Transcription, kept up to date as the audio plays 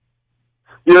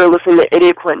You're listening to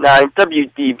 88.9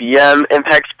 WDBM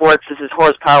Impact Sports. This is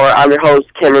Horsepower. I'm your host,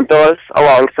 Cameron Billis.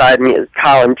 Alongside me is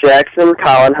Colin Jackson.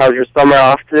 Colin, how's your summer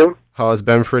off to? Oh, it's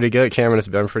been pretty good, Cameron. It's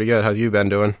been pretty good. How have you been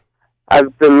doing?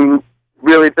 I've been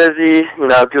really busy,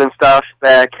 doing stuff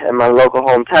back in my local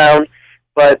hometown.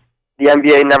 But the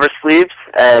NBA never sleeps,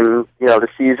 and, the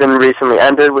season recently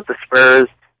ended with the Spurs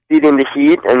beating the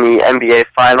Heat in the NBA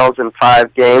Finals in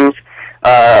 5 games.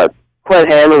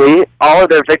 Quite handily. All of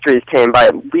their victories came by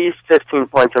at least 15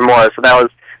 points or more, so that was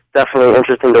definitely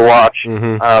interesting to watch,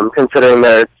 considering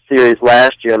their series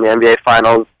last year in the NBA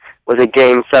Finals was a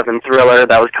Game 7 thriller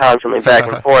that was constantly back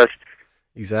and forth.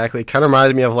 Exactly. It kind of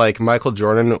reminded me of, Michael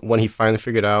Jordan when he finally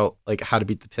figured out, how to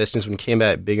beat the Pistons when he came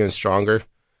back bigger and stronger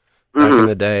back in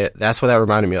the day. That's what that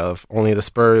reminded me of. Only the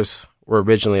Spurs were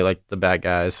originally, the bad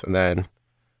guys, and then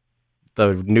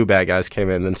the new bad guys came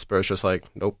in, and then Spurs just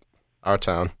nope, our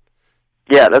town.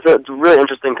 Yeah, that's a really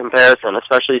interesting comparison,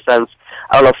 especially since,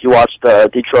 I don't know if you watched the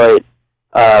Detroit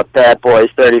Bad Boys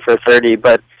 30 for 30,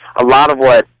 but a lot of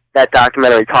what that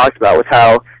documentary talked about was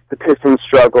how the Pistons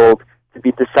struggled to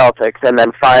beat the Celtics, and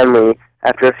then finally,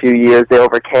 after a few years, they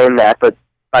overcame that, but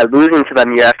by losing to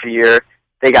them year after year,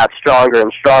 they got stronger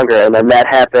and stronger, and then that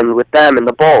happened with them and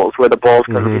the Bulls, where the Bulls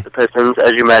couldn't beat the Pistons,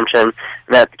 as you mentioned,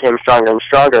 and that became stronger and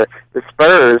stronger. The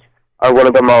Spurs are one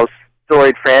of the most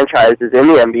storied franchises in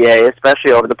the NBA,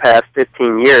 especially over the past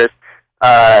 15 years.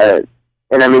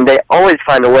 And they always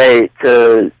find a way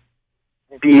to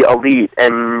be elite,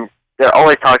 and they're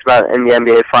always talked about in the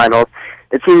NBA Finals.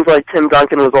 It seems like Tim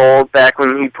Duncan was old back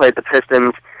when he played the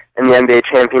Pistons in the NBA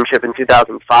Championship in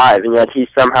 2005, and yet he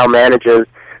somehow manages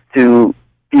to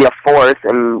be a force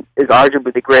and is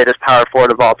arguably the greatest power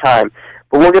forward of all time.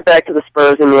 But we'll get back to the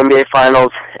Spurs in the NBA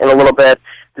Finals in a little bit.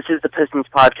 This is the Pistons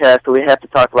podcast, so we have to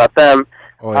talk about them.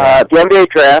 Oh, yeah. The NBA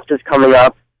draft is coming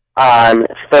up on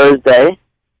Thursday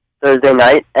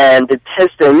night, and the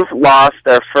Pistons lost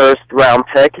their first-round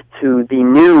pick to the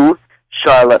new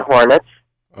Charlotte Hornets.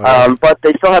 But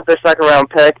they still have their second-round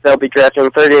pick. They'll be drafting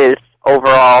 38th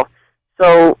overall.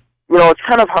 So, it's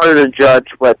kind of harder to judge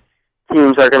what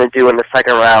teams are going to do in the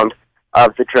second round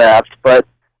of the draft. But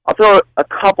I'll throw a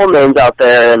couple names out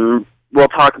there, and we'll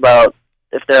talk about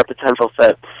if they're a potential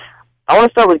fit. I want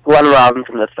to start with Glenn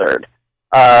Robinson III,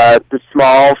 the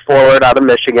small forward out of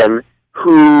Michigan,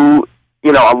 who,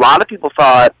 a lot of people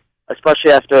thought,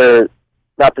 especially after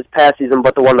not this past season,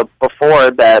 but the one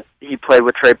before that he played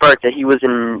with Trey Burke, that he was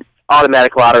an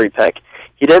automatic lottery pick.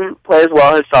 He didn't play as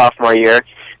well his sophomore year.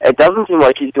 It doesn't seem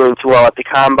like he's doing too well at the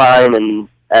combine and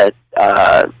at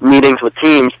meetings with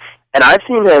teams, and I've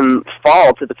seen him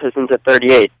fall to the Pistons at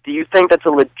 38. Do you think that's a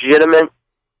legitimate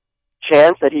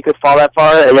chance that he could fall that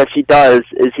far? And if he does,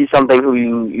 is he something who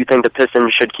you think the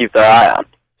Pistons should keep their eye on?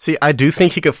 See, I do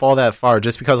think he could fall that far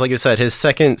just because, like you said, his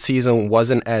second season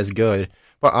wasn't as good.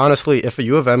 But honestly, if a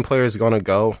U of M player is going to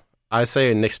go, I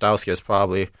say Nick Stauskas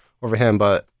probably over him.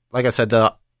 But like I said,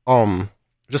 the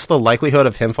just the likelihood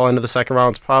of him falling to the second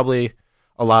round is probably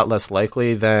a lot less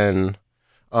likely than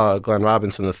Glenn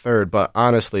Robinson III. But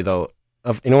honestly, though,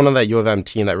 of anyone on that U of M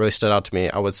team that really stood out to me,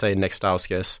 I would say Nick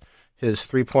Stauskas. His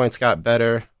 3 points got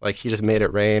better. He just made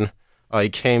it rain. He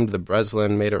came to the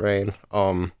Breslin, made it rain.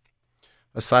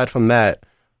 Aside from that,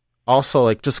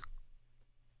 also, just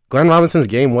Glenn Robinson's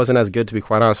game wasn't as good, to be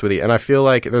quite honest with you. And I feel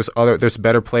like there's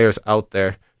better players out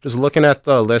there. Just looking at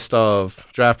the list of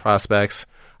draft prospects,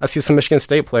 I see some Michigan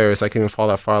State players that can even fall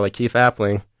that far, like Keith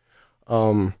Appling.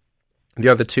 The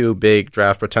other two big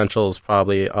draft potentials,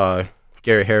 probably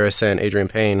Gary Harris and Adrian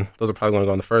Payne. Those are probably going to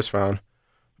go in the first round.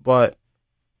 But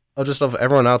just of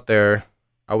everyone out there,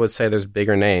 I would say there's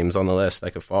bigger names on the list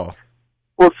that could fall.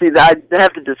 Well, see, I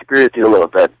have to disagree with you a little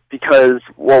bit because,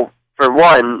 for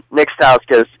one, Nick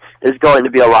Stauskas is going to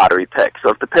be a lottery pick.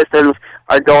 So if the Pistons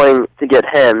are going to get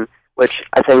him, which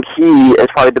I think he is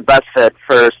probably the best fit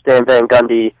for Stan Van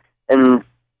Gundy and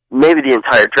maybe the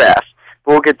entire draft.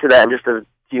 But we'll get to that in just a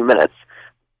few minutes.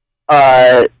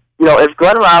 If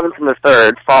Glenn Robinson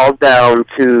III falls down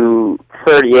to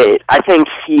 38, I think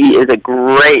he is a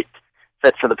great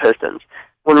fit for the Pistons.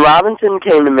 When Robinson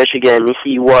came to Michigan,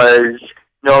 he was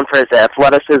known for his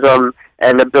athleticism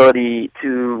and ability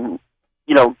to,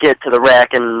 get to the rack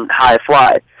and high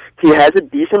fly. He has a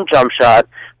decent jump shot.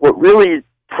 What really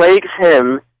plagues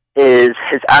him is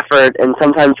his effort, and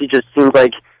sometimes he just seems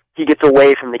like he gets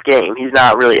away from the game. He's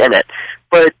not really in it.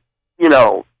 But,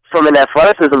 from an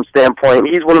athleticism standpoint,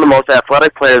 he's one of the most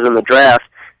athletic players in the draft,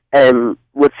 and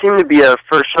would seem to be a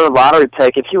for-sure lottery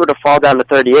pick. If he were to fall down to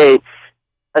 38,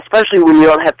 especially when you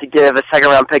don't have to give a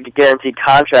second-round pick a guaranteed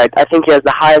contract, I think he has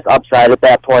the highest upside at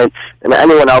that point than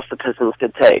anyone else the Pistons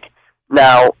could take.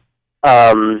 Now,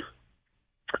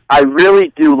 I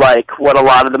really do like what a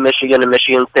lot of the Michigan and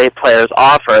Michigan State players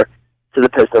offer to the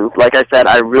Pistons. Like I said,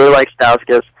 I really like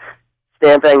Stauskas.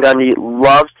 Stan Van Gundy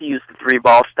loves to use the three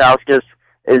ball. Stauskas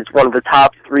is one of the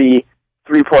top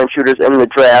three-point shooters in the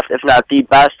draft, if not the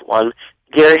best one.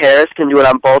 Gary Harris can do it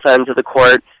on both ends of the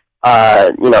court.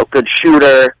 Good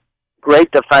shooter,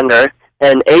 great defender.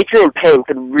 And Adrian Payne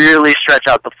could really stretch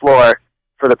out the floor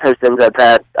for the Pistons at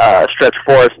that stretch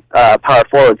power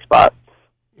forward spot.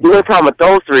 The only problem with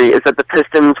those three is that the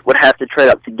Pistons would have to trade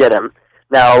up to get him.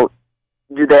 Now,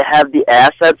 do they have the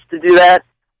assets to do that?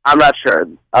 I'm not sure.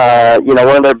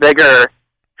 One of their bigger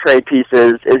trade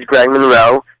pieces is Greg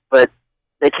Monroe, but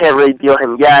they can't really deal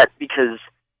him yet because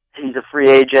he's a free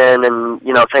agent and,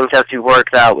 things have to be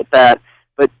worked out with that.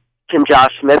 But can Josh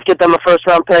Smith get them a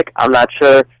first-round pick? I'm not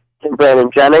sure. Can Brandon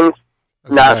Jennings?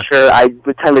 Not sure. I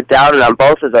would tend to doubt it on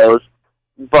both of those.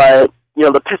 But,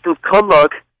 the Pistons could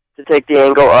look to take the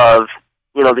angle of,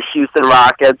 the Houston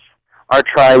Rockets are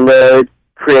trying to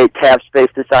create cap space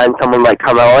to sign someone like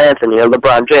Carmelo Anthony or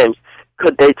LeBron James.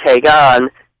 Could they take on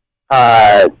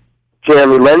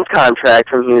Jeremy Lin's contract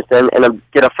from Houston and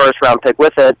get a first-round pick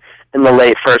with it in the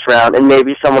late first round, and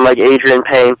maybe someone like Adrian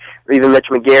Payne or even Mitch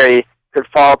McGary could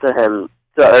fall to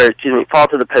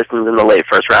the Pistons in the late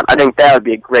first round. I think that would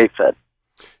be a great fit.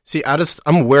 See,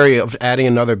 I'm wary of adding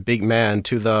another big man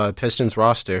to the Pistons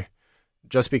roster,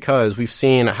 just because we've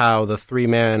seen how the three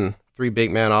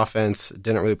big man offense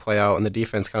didn't really play out, and the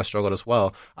defense kind of struggled as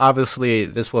well. Obviously,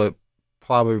 this would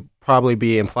probably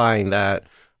be implying that,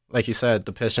 like you said,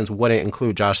 the Pistons wouldn't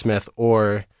include Josh Smith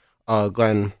or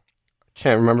Glenn,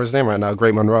 can't remember his name right now,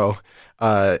 Great Monroe,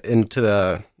 into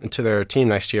their team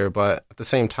next year. But at the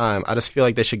same time, I just feel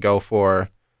like they should go for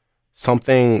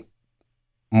something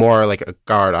more like a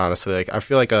guard, honestly. Like, I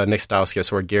feel like a Nick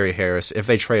Stauskas or Gary Harris, if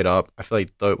they trade up, I feel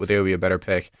like they would be a better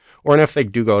pick. Or if they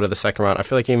do go to the second round, I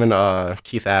feel like even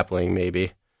Keith Appling,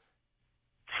 maybe.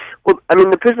 Well, I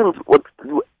mean, the Pistons,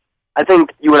 I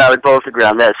think you and I would both agree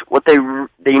on this. What they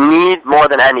need more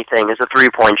than anything is a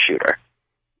three-point shooter.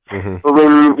 Mm-hmm. But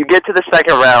when you get to the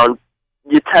second round,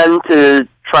 you tend to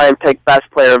try and pick best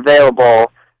player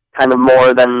available kind of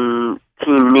more than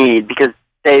team need because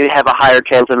they have a higher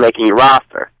chance of making your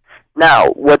roster. Now,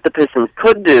 what the Pistons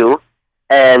could do,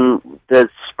 and the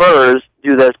Spurs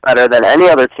do this better than any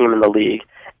other team in the league,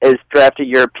 is draft a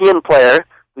European player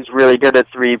who's really good at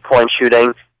three-point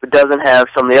shooting but doesn't have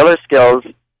some of the other skills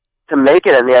to make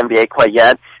it in the NBA quite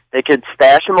yet. They could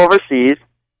stash him overseas,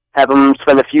 have him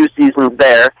spend a few seasons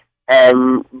there,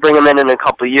 and bring him in a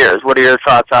couple of years. What are your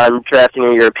thoughts on drafting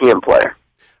a European player?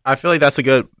 I feel like that's a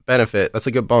good benefit. That's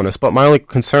a good bonus. But my only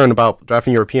concern about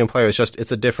drafting European players is just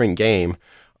it's a different game.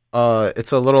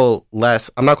 It's a little less,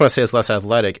 I'm not going to say it's less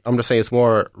athletic. I'm just saying it's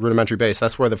more rudimentary based.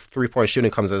 That's where the three-point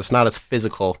shooting comes in. It's not as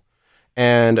physical.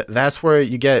 And that's where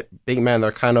you get big men that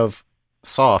are kind of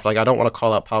soft. Like, I don't want to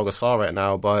call out Pau Gasol right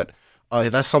now, but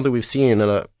that's something we've seen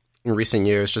in recent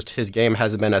years. Just his game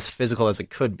hasn't been as physical as it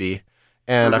could be.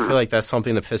 And I feel like that's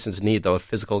something the Pistons need, though, a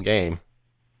physical game.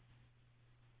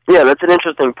 Yeah, that's an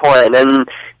interesting point. And,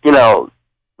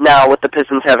 now with the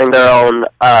Pistons having their own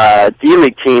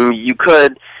D-League team, you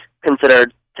could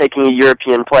consider taking a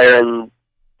European player and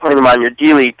putting them on your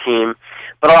D-League team.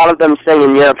 But a lot of them staying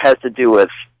in Europe has to do with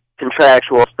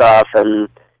contractual stuff and,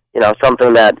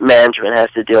 something that management has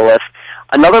to deal with.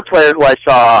 Another player who I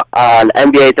saw on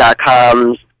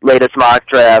NBA.com's latest mock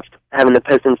draft having the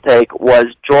Pistons take was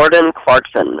Jordan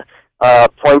Clarkson,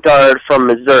 point guard from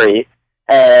Missouri.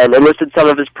 And it listed some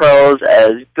of his pros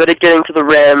as good at getting to the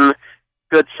rim,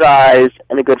 good size,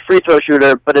 and a good free throw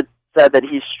shooter, but it said that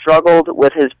he struggled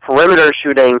with his perimeter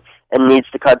shooting and needs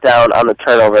to cut down on the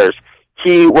turnovers.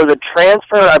 He was a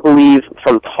transfer, I believe,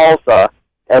 from Tulsa,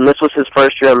 and this was his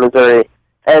first year in Missouri.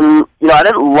 And, I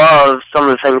didn't love some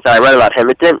of the things that I read about him.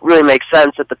 It didn't really make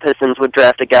sense that the Pistons would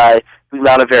draft a guy who's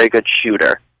not a very good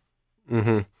shooter.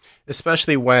 Mm-hmm.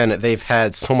 Especially when they've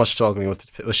had so much struggling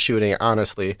with shooting,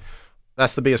 honestly.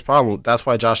 That's the biggest problem. That's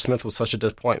why Josh Smith was such a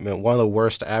disappointment. One of the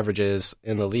worst averages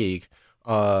in the league.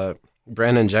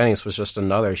 Brandon Jennings was just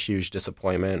another huge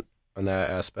disappointment in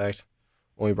that aspect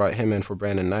when we brought him in for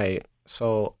Brandon Knight.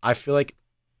 So I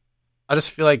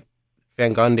just feel like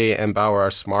Van Gundy and Bauer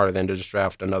are smarter than to just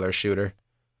draft another shooter.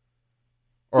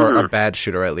 Or a bad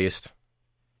shooter, at least.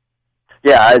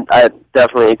 Yeah, I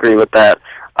definitely agree with that.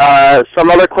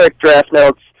 Some other quick draft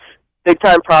notes.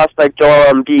 Big-time prospect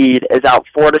Joel Embiid is out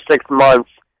 4 to 6 months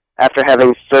after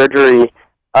having surgery.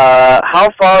 How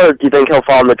far do you think he'll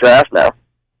fall in the draft now?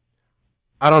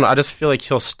 I don't know. I just feel like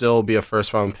he'll still be a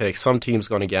first-round pick. Some team's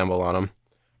going to gamble on him.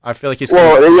 I feel like he's...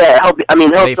 Well, yeah, he'll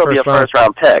still be a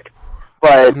first-round pick.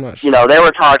 But, there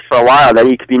were talks for a while that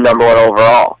he could be number 1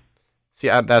 overall. See,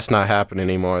 that's not happening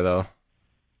anymore, though.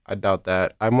 I doubt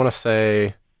that. I'm going to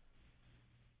say,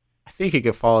 I think he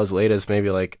could fall as late as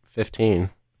maybe like 15.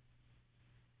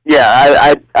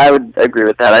 Yeah, I would agree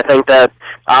with that. I think that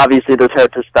obviously this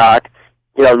hurts his stock.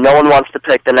 No one wants to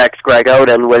pick the next Greg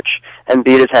Oden, which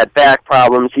Embiid has had back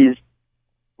problems. He's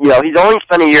only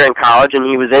spent a year in college, and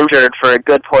he was injured for a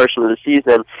good portion of the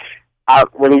season.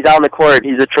 When he's on the court,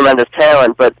 he's a tremendous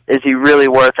talent, but is he really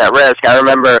worth that risk? I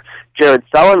remember Jared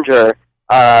Sullinger,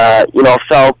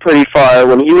 fell pretty far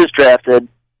when he was drafted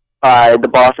by the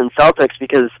Boston Celtics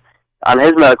because on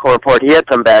his medical report he had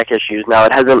some back issues. Now,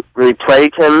 it hasn't really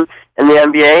plagued him in the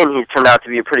NBA, and he's turned out to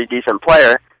be a pretty decent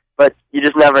player, but you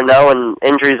just never know, and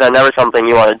injuries are never something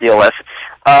you want to deal with.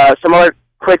 Some other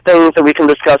quick things that we can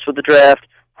discuss with the draft.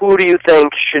 Who do you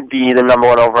think should be the number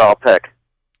 1 overall pick?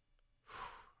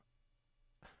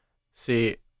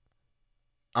 See,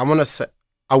 I'm going to say,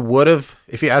 I would have,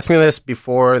 if you asked me this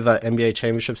before the NBA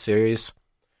Championship Series,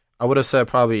 I would have said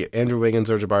probably Andrew Wiggins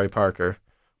or Jabari Parker.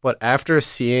 But after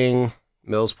seeing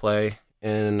Mills play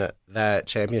in that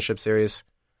championship series,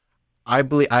 I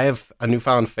have a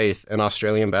newfound faith in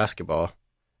Australian basketball.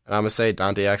 And I'm going to say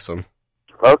Dante Exum.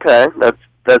 Okay, that's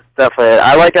definitely it.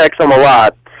 I like Exum a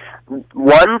lot.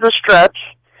 One's a stretch,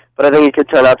 but I think he could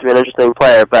turn out to be an interesting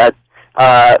player. But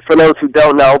for those who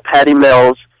don't know, Patty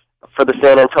Mills for the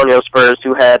San Antonio Spurs,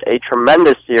 who had a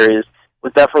tremendous series,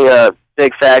 was definitely a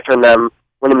big factor in them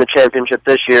winning the championship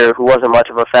this year, who wasn't much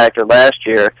of a factor last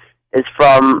year, is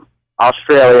from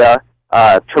Australia,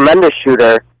 tremendous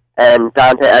shooter, and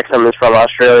Dante Exum is from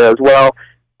Australia as well.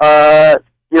 I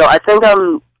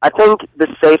think the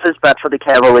safest bet for the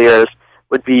Cavaliers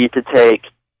would be to take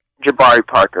Jabari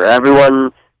Parker.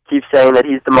 Everyone keeps saying that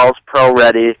he's the most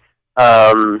pro-ready.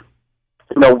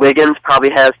 Wiggins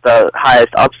probably has the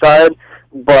highest upside,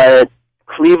 but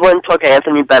Cleveland took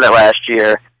Anthony Bennett last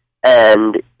year,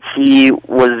 and he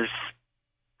was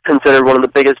considered one of the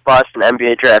biggest busts in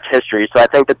NBA draft history. So I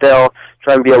think that they'll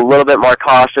try and be a little bit more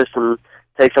cautious and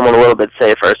take someone a little bit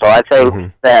safer. So I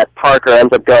think that Parker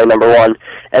ends up going number 1.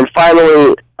 And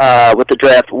finally, with the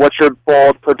draft, what's your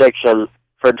bold prediction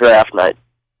for draft night?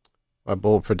 My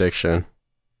bold prediction,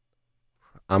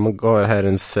 I'm going to go ahead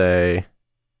and say...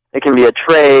 It can be a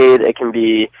trade. It can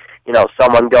be,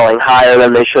 someone going higher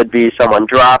than they should be, someone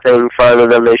dropping further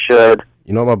than they should.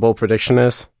 You know what my bold prediction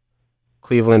is?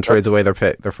 Cleveland trades away their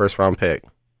first-round pick.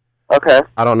 Okay.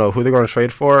 I don't know who they're going to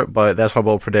trade for, but that's my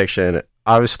bold prediction.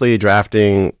 Obviously,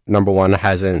 drafting number 1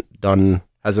 hasn't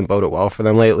boded well for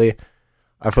them lately.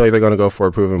 I feel like they're going to go for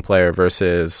a proven player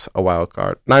versus a wild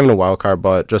card. Not even a wild card,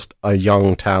 but just a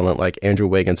young talent like Andrew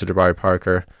Wiggins or Jabari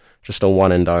Parker. Just a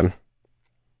one and done.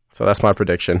 So that's my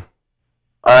prediction.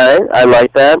 All right, I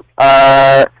like that.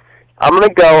 I'm going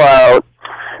to go out.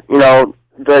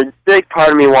 The big part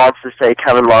of me wants to say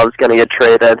Kevin Love's going to get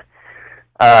traded.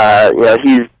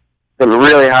 He's been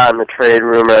really hot in the trade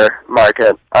rumor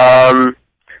market. I'm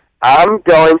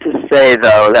going to say,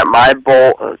 though, that my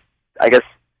bold, I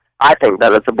think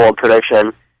that it's a bold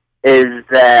prediction, is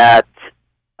that,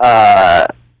 where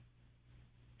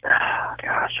do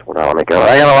I want to go?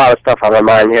 I got a lot of stuff on my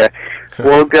mind here.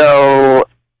 We'll go,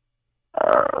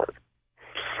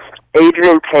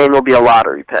 Adrian Payne will be a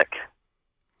lottery pick.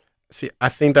 See, I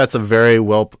think that's a very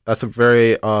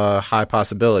high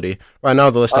possibility. Right now,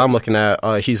 the list I'm looking at,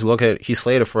 he's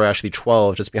slated for actually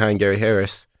 12, just behind Gary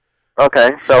Harris.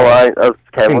 Okay, so I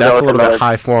think that's a little bit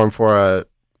high for him for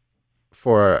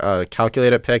a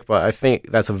calculated pick, but I think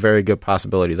that's a very good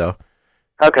possibility, though.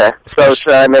 Okay, so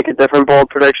should I make a different bold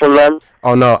prediction then?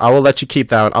 Oh no, I will let you keep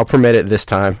that one. I'll permit it this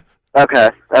time.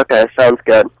 Okay, sounds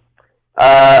good.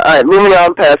 All right, moving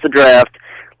on past the draft.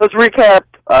 Let's recap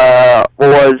what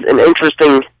was an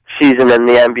interesting season in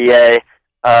the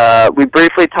NBA. We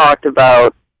briefly talked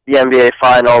about the NBA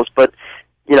Finals, but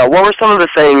what were some of the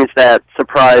things that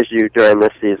surprised you during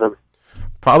this season?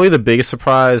 Probably the biggest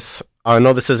surprise, I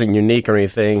know this isn't unique or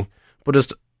anything, but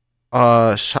just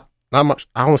not much.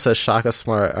 I almost said Shaka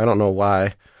Smart. I don't know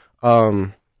why.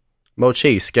 Mo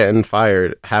Chase getting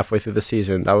fired halfway through the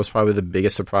season. That was probably the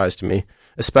biggest surprise to me,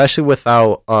 especially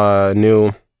without a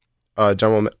new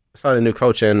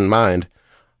coach in mind.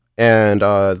 And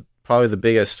probably the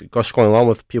biggest, just going along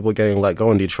with people getting let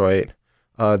go in Detroit,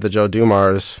 the Joe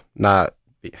Dumars not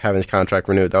having his contract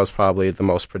renewed. That was probably the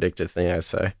most predicted thing, I'd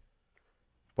say.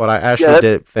 But I actually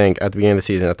did think at the beginning of the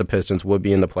season that the Pistons would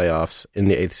be in the playoffs in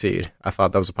the 8th seed. I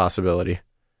thought that was a possibility.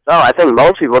 No, I think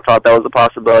most people thought that was a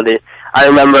possibility. I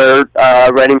remember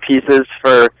writing pieces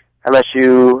for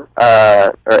MSU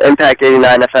or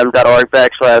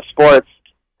Impact89FM.org/sports,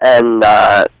 and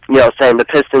saying the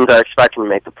Pistons are expecting to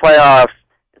make the playoffs.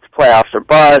 It's playoffs or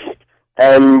bust,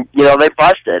 and they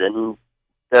busted, and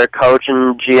their coach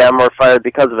and GM were fired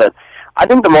because of it. I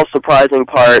think the most surprising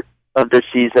part of this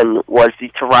season was the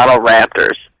Toronto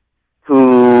Raptors,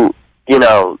 who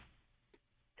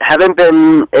haven't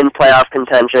been in playoff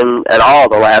contention at all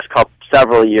the last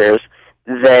several years.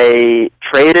 They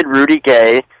traded Rudy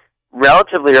Gay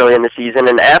relatively early in the season,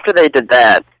 and after they did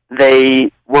that,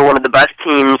 they were one of the best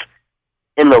teams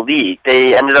in the league.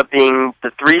 They ended up being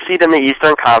the 3 seed in the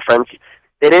Eastern Conference.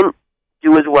 They didn't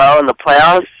do as well in the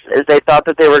playoffs as they thought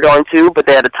that they were going to, but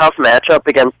they had a tough matchup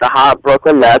against the hot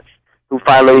Brooklyn Nets, who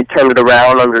finally turned it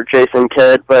around under Jason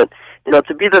Kidd. But,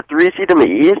 to be the 3 seed in the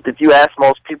East, if you ask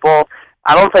most people,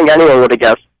 I don't think anyone would have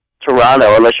guessed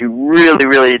Toronto unless you really,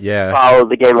 really follow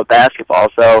the game of basketball.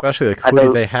 So especially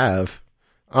who they have.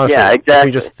 Honestly, yeah, exactly. If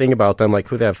you just think about them,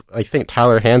 who they have, I think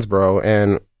Tyler Hansbrough,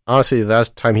 and honestly, the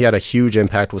last time he had a huge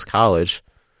impact was college.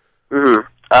 Mm-hmm.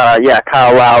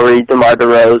 Kyle Lowry, DeMar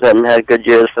DeRozan had good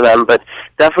years for them, but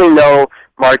definitely no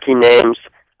marquee names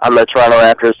on the Toronto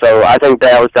Raptors, so I think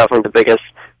that was definitely the biggest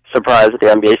surprise of the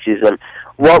NBA season.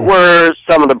 What were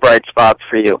some of the bright spots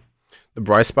for you? The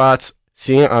bright spots,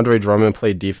 seeing Andre Drummond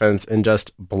play defense and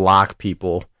just block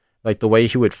people, the way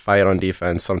he would fight on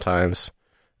defense sometimes,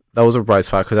 that was a bright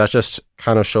spot, because that just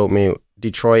kind of showed me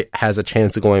Detroit has a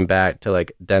chance of going back to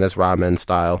Dennis Rodman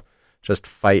style. Just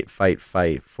fight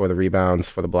for the rebounds,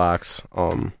 for the blocks.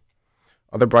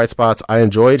 Other bright spots, I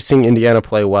enjoyed seeing Indiana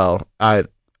play well. I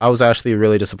was actually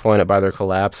really disappointed by their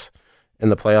collapse in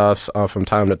the playoffs from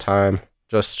time to time.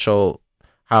 Just show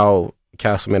how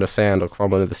castle made of sand will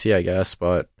crumble into the sea, I guess.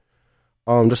 But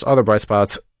just other bright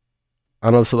spots. I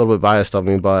know it's a little bit biased of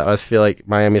me, but I just feel like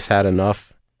Miami's had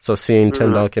enough. So seeing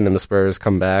Tim Duncan and the Spurs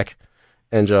come back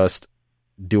and just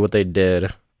do what they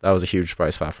did, that was a huge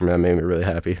bright spot for me. That made me really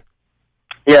happy.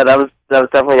 Yeah, that was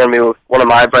definitely going to be one of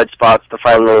my bright spots to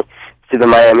finally see the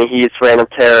Miami Heat's reign of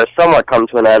terror somewhat come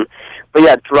to an end. But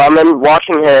yeah, Drummond,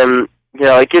 watching him,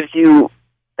 it gives you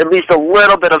at least a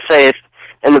little bit of faith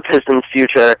in the Pistons'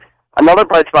 future. Another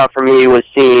bright spot for me was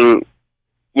seeing,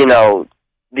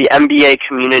 the NBA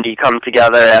community come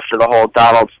together after the whole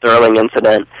Donald Sterling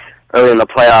incident early in the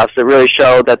playoffs. It really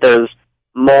showed that there's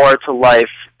more to life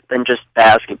than just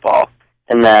basketball,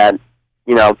 and that,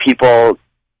 people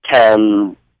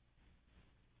can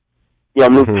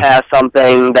move past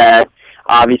something that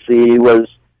obviously was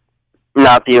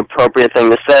not the appropriate thing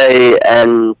to say,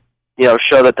 and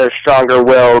show that they're stronger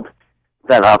willed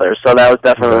than others. So that was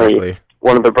definitely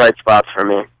one of the bright spots for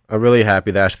me. I'm really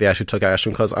happy that they actually took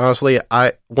action, because honestly,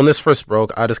 when this first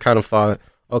broke, I just kind of thought,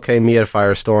 okay, me at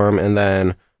Firestorm, and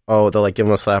then they'll give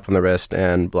him a slap on the wrist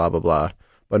and blah blah blah.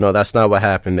 But no, that's not what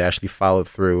happened. They actually followed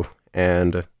through,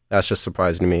 and that's just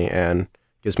surprising to me and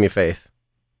gives me faith.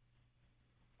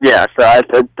 Yeah, so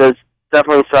there's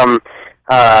definitely some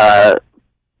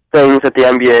things that the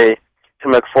NBA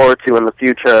can look forward to in the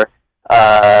future.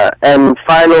 And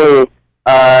finally,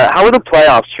 how were the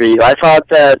playoffs for you? I thought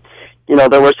that,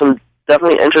 there were some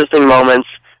definitely interesting moments.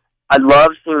 I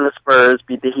loved seeing the Spurs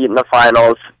beat the Heat in the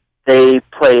finals. They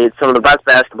played some of the best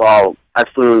basketball I've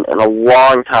seen in a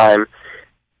long time.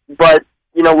 But,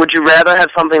 would you rather have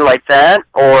something like that,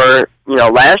 or,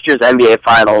 last year's NBA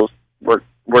finals were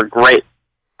great.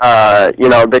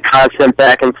 The constant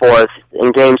back and forth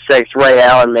in Game 6, Ray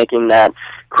Allen making that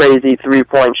crazy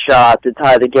three-point shot to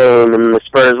tie the game, and the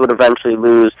Spurs would eventually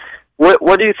lose.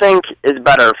 What do you think is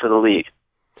better for the league?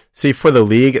 See, for the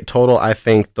league total, I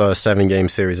think the 7-game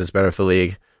series is better for the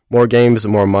league. More games,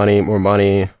 more money,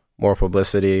 more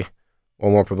publicity,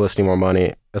 or more publicity, more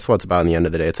money. That's what it's about in the end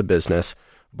of the day. It's a business.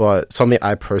 But something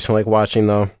I personally like watching,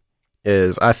 though,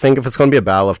 is I think if it's going to be a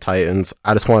battle of titans,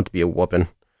 I just want it to be a whooping.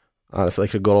 Honestly,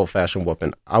 a good old-fashioned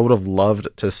whooping. I would have loved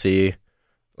to see,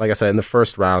 like I said, in the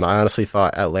first round, I honestly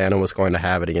thought Atlanta was going to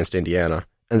have it against Indiana.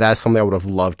 And that's something I would have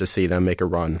loved to see them make a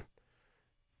run.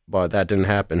 But that didn't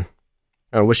happen.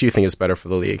 What do you think is better for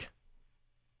the league?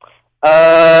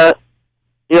 I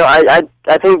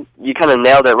think you kind of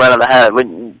nailed it right on the head.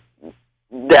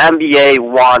 The NBA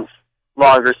wants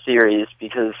longer series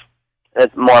because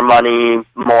it's more money,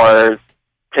 more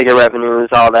ticket revenues,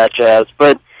 all that jazz.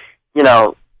 But,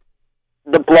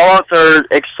 the blowouts are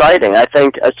exciting. I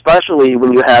think, especially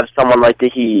when you have someone like the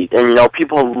Heat, and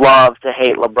people love to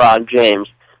hate LeBron James.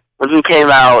 When he came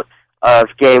out of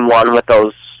Game 1 with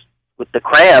the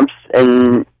cramps,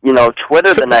 and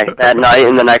Twitter that night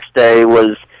and the next day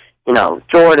was,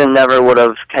 Jordan never would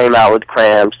have came out with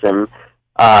cramps, and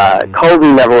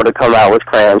Kobe never would have come out with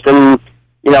cramps, and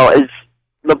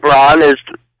LeBron is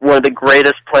one of the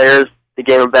greatest players the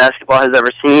the game of basketball has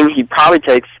ever seen. He probably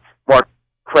takes more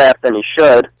crap than he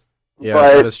should. Yeah,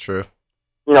 but, that is true.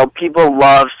 You know, people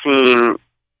love seeing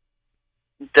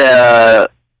the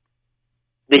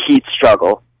Heat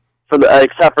struggle,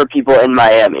 except for people in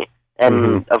Miami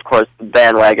and, of course, the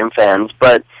bandwagon fans.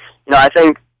 But, you know, I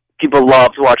think people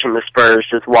loved watching the Spurs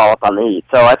just wallop on the Heat.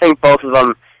 So I think both of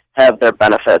them have their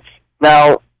benefits.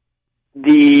 Now,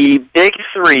 the big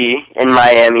three in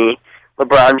Miami,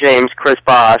 LeBron James, Chris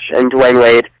Bosh, and Dwayne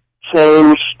Wade,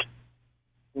 changed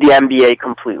the NBA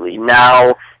completely.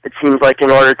 Now, it seems like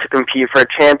in order to compete for a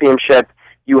championship,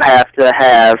 you have to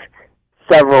have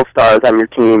several stars on your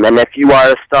team. And if you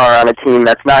are a star on a team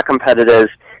that's not competitive,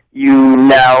 you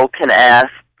now can ask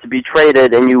to be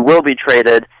traded, and you will be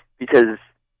traded because,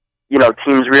 you know,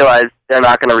 teams realize they're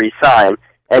not going to re-sign,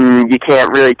 and you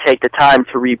can't really take the time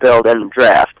to rebuild and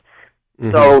draft.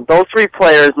 So those three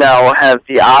players now have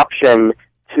the option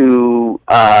to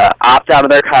opt out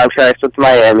of their contracts with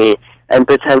Miami and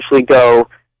potentially go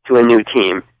to a new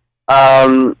team.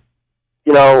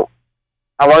 You know,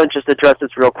 I want to just address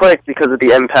this real quick because of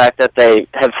the impact that they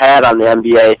have had on the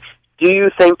NBA. Do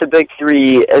you think the Big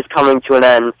Three is coming to an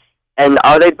end, and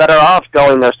are they better off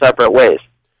going their separate ways?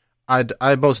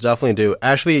 I most definitely do.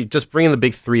 Actually, just bringing the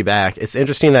Big Three back, it's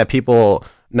interesting that people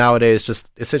nowadays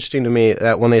it's interesting to me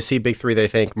that when they see Big Three, they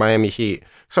think Miami Heat.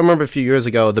 So I remember a few years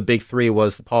ago, the Big Three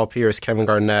was Paul Pierce, Kevin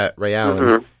Garnett, Ray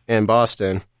Allen, in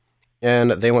Boston.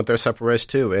 And they went their separate ways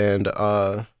too, and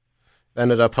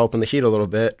ended up helping the Heat a little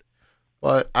bit.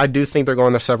 But I do think they're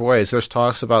going their separate ways. There's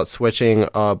talks about switching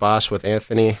Bosh with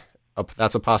Anthony.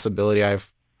 That's a possibility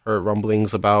I've heard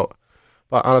rumblings about.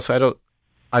 But honestly,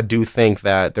 I do think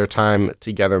that their time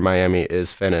together in Miami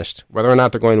is finished. Whether or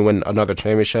not they're going to win another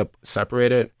championship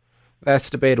separated, that's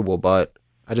debatable. But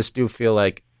I just do feel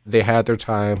like they had their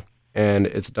time, and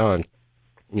it's done.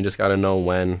 You just got to know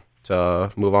when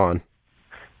to move on.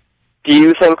 Do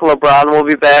you think LeBron will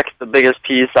be back, the biggest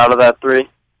piece out of that three?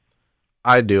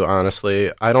 I do,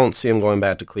 honestly. I don't see him going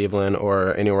back to Cleveland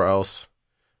or anywhere else.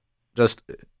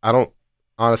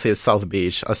 Honestly, it's South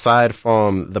Beach. Aside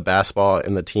from the basketball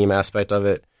and the team aspect of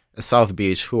it, it's South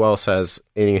Beach. Who else has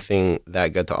anything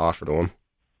that good to offer to him?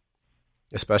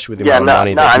 Especially with the amount of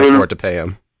money they can afford to pay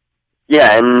him.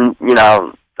 Yeah, and, you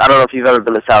know, I don't know if you've ever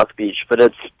been to South Beach, but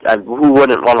who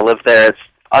wouldn't want to live there? It's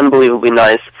unbelievably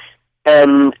nice.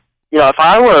 And, you know, if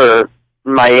I were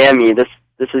Miami, this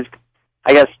is,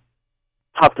 I guess,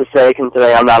 tough to say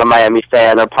considering I'm not a Miami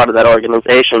fan or part of that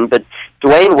organization, but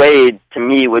Dwayne Wade, to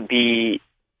me, would be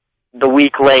the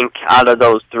weak link out of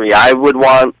those three. I would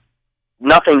want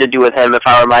nothing to do with him if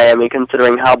I were Miami,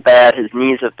 considering how bad his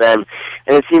knees have been.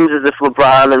 And it seems as if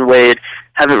LeBron and Wade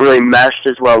haven't really meshed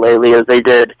as well lately as they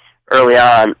did early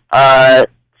on.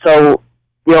 So,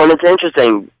 you know, and it's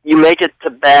interesting. You make it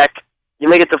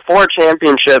to 4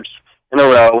 championships in a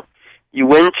row. You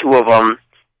win 2 of them.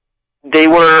 They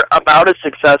were about as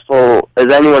successful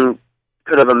as anyone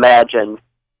could have imagined.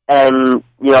 And,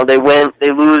 you know, they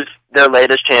lose their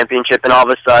latest championship, and all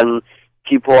of a sudden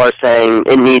people are saying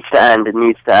it needs to end, it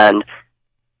needs to end.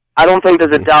 I don't think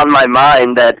there's a doubt in my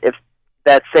mind that if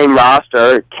that same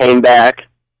roster came back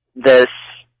this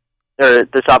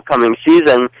upcoming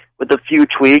season with a few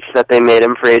tweaks that they made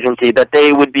in free agency, that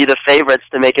they would be the favorites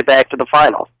to make it back to the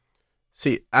finals.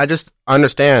 See, I just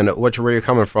understand where you're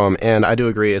coming from, and I do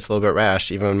agree it's a little bit rash,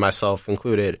 even myself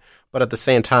included. But at the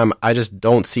same time, I just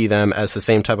don't see them as the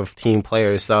same type of team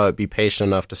players that would be patient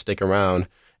enough to stick around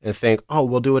and think, oh,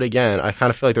 we'll do it again. I kind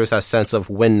of feel like there's that sense of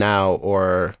win now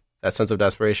or that sense of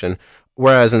desperation.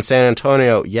 Whereas in San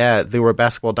Antonio, yeah, they were a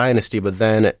basketball dynasty, but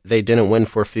then they didn't win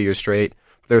for a few years straight.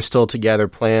 They're still together,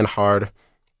 playing hard,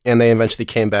 and they eventually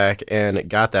came back and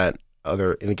got that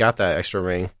extra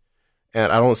ring. And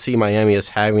I don't see Miami as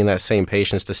having that same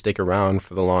patience to stick around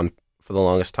for the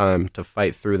longest time to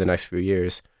fight through the next few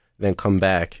years, then come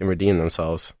back and redeem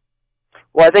themselves.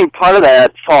 Well, I think part of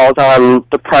that falls on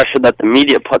the pressure that the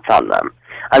media puts on them.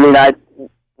 I mean,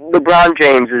 LeBron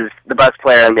James is the best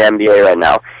player in the NBA right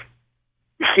now.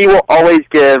 He will always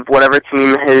give whatever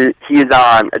team he is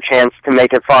on a chance to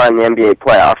make it far in the NBA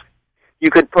playoffs.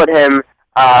 You could put him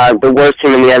the worst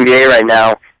team in the NBA right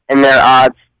now, and their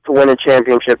odds to win a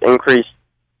championship increase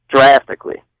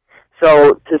drastically.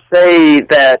 So to say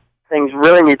that things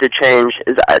really need to change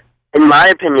is, in my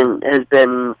opinion, has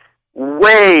been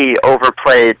way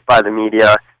overplayed by the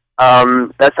media.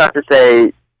 That's not to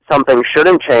say something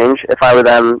shouldn't change. If I were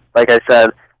them, like I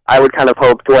said, I would kind of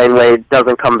hope Dwayne Wade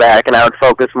doesn't come back, and I would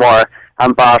focus more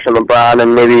on Bosh and LeBron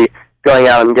and maybe going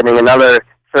out and getting another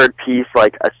third piece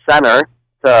like a center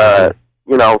to,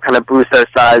 you know, kind of boost their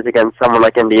size against someone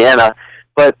like Indiana.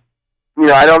 But, you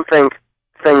know, I don't think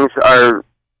things are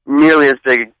nearly as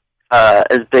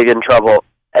big in trouble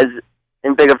as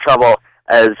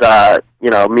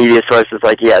media sources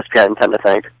like ESPN tend to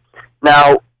think.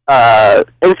 Now,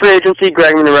 in free agency,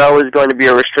 Greg Monroe is going to be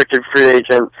a restricted free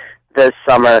agent this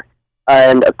summer,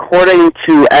 and according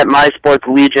to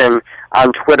 @MySportsLegion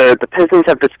on Twitter, the Pistons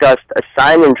have discussed a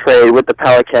sign and trade with the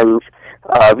Pelicans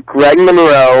of Greg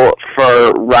Monroe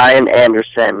for Ryan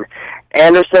Anderson.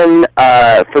 Anderson,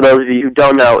 for those of you who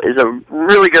don't know, is a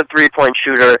really good three-point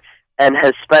shooter and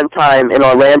has spent time in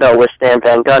Orlando with Stan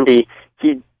Van Gundy.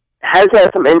 He has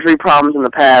had some injury problems in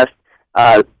the past,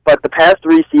 but the past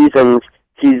 3 seasons,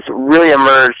 he's really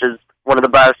emerged as one of the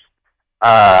best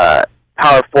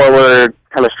power forward,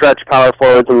 kind of stretch power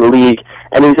forwards in the league,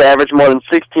 and he's averaged more than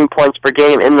 16 points per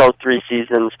game in those 3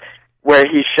 seasons, where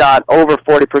he shot over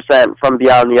 40% from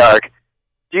beyond the arc.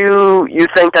 Do you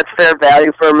think that's fair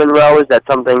value for Monroe? Is that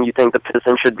something you think the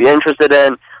Pistons should be interested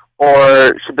in,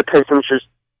 or should the Pistons just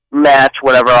match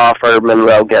whatever offer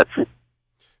Monroe gets?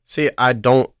 See, I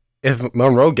don't. If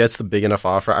Monroe gets the big enough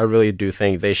offer, I really do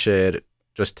think they should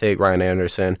just take Ryan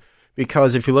Anderson.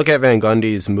 Because if you look at Van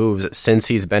Gundy's moves since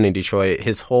he's been in Detroit,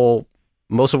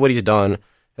 most of what he's done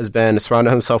has been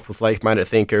surrounding himself with like-minded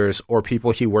thinkers or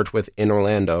people he worked with in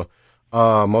Orlando.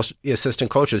 Most of the assistant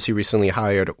coaches he recently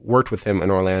hired worked with him in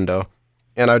Orlando,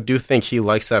 and I do think he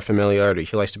likes that familiarity.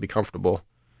 He likes to be comfortable.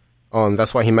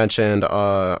 That's why he mentioned.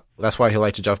 That's why he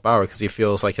liked Jeff Bower, because he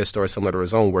feels like his story is similar to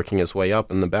his own, working his way up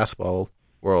in the basketball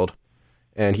world,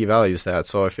 and he values that.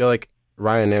 So I feel like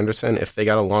Ryan Anderson, if they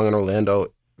got along in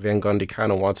Orlando, Van Gundy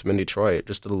kind of wants him in Detroit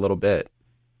just a little bit.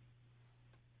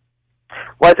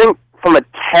 Well, I think from a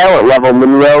talent level,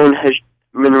 Monroe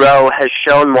has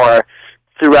shown more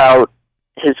throughout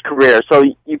his career. So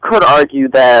you could argue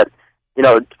that,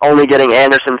 only getting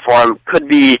Anderson for him could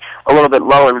be a little bit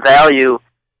low in value,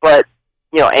 but,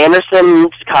 Anderson's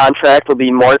contract will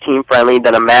be more team-friendly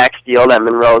than a max deal that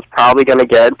Monroe is probably going to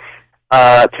get.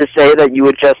 To say that you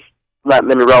would just let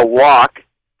Monroe walk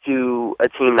to a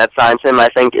team that signs him, I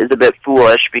think, is a bit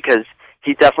foolish, because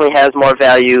he definitely has more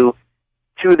value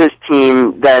to this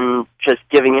team than just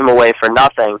giving him away for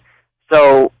nothing.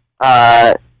 So,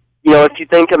 if you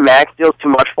think a max deal is too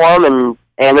much for him, and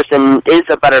Anderson is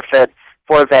a better fit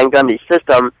for Van Gundy's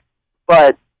system,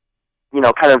 but,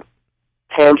 kind of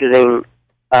tangenting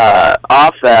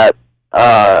off that,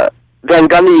 Van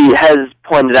Gundy has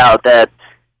pointed out that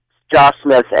Josh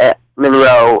Smith,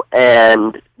 Monroe,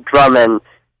 and Drummond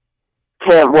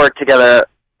can't work together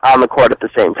on the court at the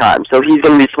same time. So he's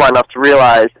going to be smart enough to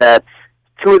realize that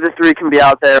 2 of the 3 can be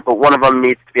out there, but one of them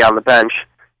needs to be on the bench.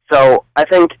 So I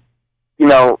think,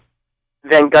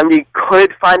 Van Gundy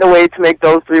could find a way to make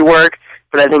those 3 work,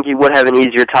 but I think he would have an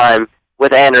easier time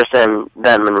with Anderson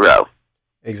than Monroe.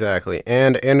 Exactly.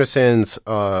 And Anderson's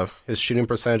his shooting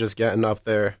percentage is getting up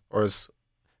there, or it's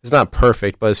not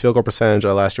perfect, but his field goal percentage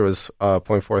last year was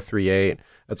 .438,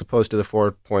 as opposed to the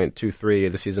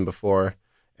 4.23 the season before.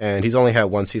 And he's only had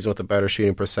 1 season with a better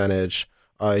shooting percentage.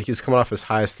 He's coming off his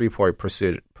highest 3-point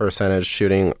percentage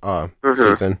shooting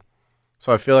season.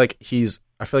 So I feel like his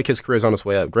career is on its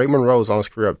way up. Greg Monroe is on his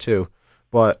career up too,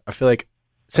 but I feel like,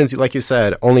 since, like you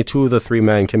said, only 2 of the 3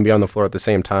 men can be on the floor at the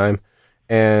same time,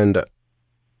 and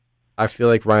I feel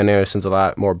like Ryan Anderson's a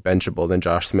lot more benchable than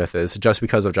Josh Smith is, just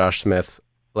because of Josh Smith.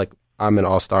 Like, I'm an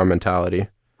all-star mentality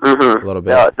a little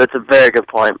bit. Yeah, that's a very good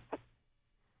point.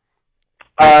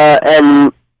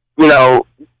 And,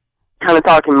 kind of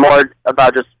talking more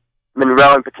about just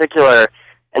Monroe in particular,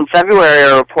 in February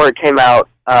a report came out,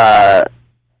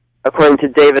 according to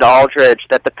David Aldridge,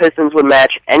 that the Pistons would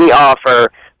match any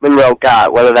offer Monroe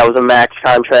got, whether that was a max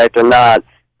contract or not.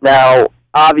 Now,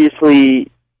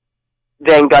 obviously,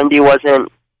 Van Gundy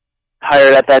wasn't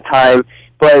hired at that time,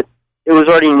 but it was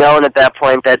already known at that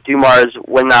point that Dumars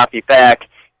would not be back.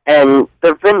 And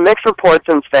there have been mixed reports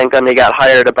since Van Gundy got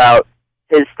hired about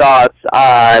his thoughts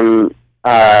on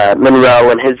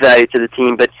Monroe and his value to the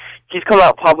team, but he's come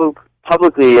out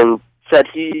publicly and said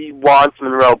he wants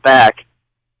Monroe back.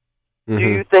 Do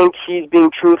you think he's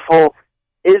being truthful?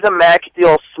 Is a max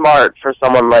deal smart for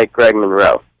someone like Greg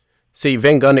Monroe? See,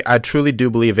 Van Gundy, I truly do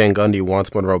believe Van Gundy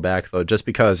wants Monroe back, though, just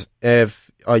because if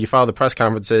you follow the press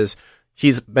conferences,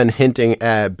 he's been hinting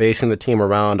at basing the team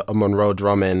around a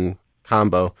Monroe-Drummond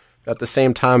combo. But at the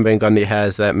same time, Van Gundy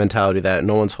has that mentality that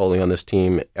no one's holding on this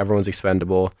team. Everyone's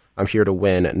expendable. I'm here to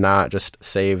win, not just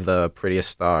save the prettiest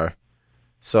star.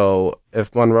 So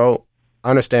if Monroe, I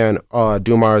understand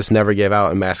Dumars never gave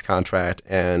out a max contract,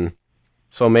 and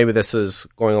so maybe this is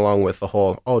going along with the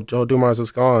whole, Joe Dumars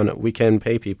is gone, we can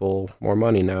pay people more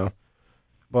money now.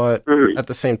 But at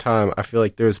the same time, I feel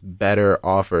like there's better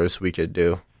offers we could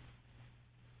do.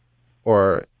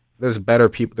 or there's better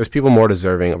people. There's people more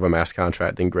deserving of a max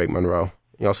contract than Greg Monroe.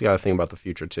 You also got to think about the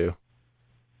future too,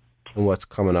 and what's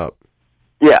coming up.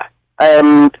 Yeah,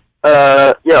 and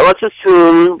let's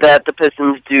assume that the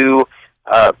Pistons do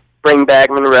bring back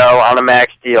Monroe on a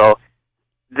max deal.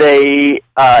 They,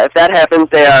 if that happens,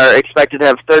 they are expected to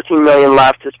have $13 million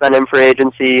left to spend in free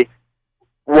agency.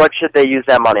 What should they use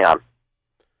that money on?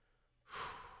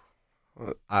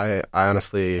 I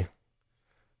honestly,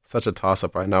 such a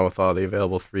toss-up right now with all the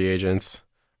available free agents.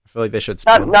 I feel like they should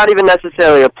spend... Not even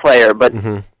necessarily a player, but,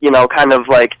 kind of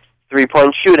like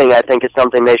three-point shooting, I think, is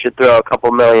something they should throw a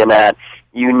couple million at.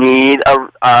 You need,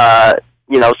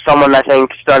 someone, I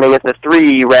think, starting at the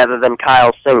 3 rather than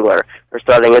Kyle Singler, or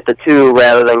starting at the 2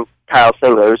 rather than Kyle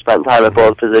Singler, who spent time at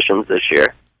both positions this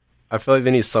year. I feel like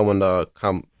they need someone to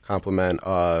complement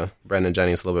Brandon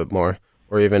Jennings a little bit more.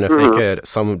 Or even if they could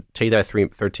take that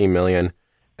 $13 million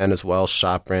and as well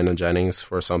shop Brandon Jennings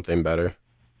for something better.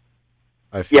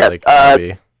 I feel like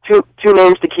maybe. Two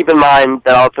names to keep in mind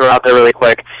that I'll throw out there really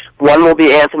quick. One will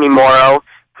be Anthony Morrow,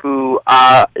 who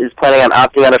is planning on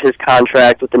opting out of his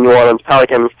contract with the New Orleans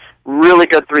Pelicans. Really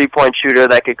good three-point shooter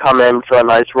that could come in for a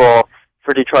nice role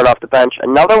for Detroit off the bench.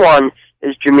 Another one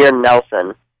is Jameer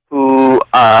Nelson, who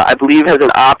I believe has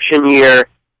an option year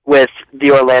with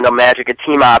the Orlando Magic, a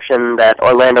team option that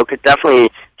Orlando could definitely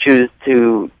choose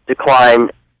to decline.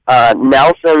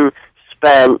 Nelson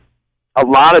spent a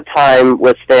lot of time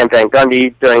with Stan Van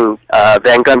Gundy during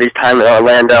Van Gundy's time in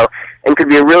Orlando and could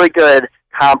be a really good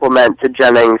complement to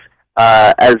Jennings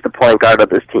as the point guard of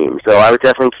this team. So I would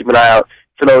definitely keep an eye out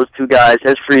for those two guys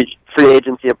as free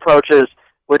agency approaches,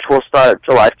 which will start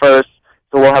July 1st.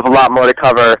 So we'll have a lot more to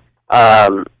cover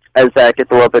as that gets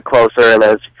a little bit closer and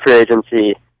as free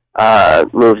agency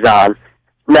moves on.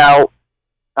 Now,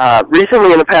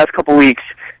 recently in the past couple weeks,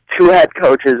 2 head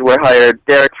coaches were hired,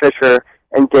 Derek Fisher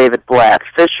and David Blatt.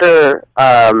 Fisher,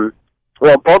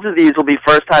 both of these will be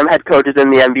first-time head coaches in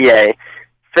the NBA.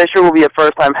 Fisher will be a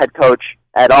first-time head coach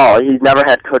at all. He's never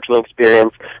had coaching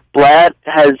experience. Blatt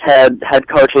has had head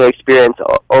coaching experience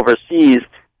overseas,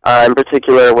 in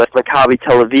particular with Maccabi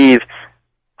Tel Aviv.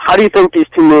 How do you think these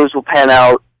two moves will pan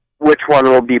out? Which one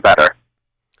will be better?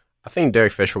 I think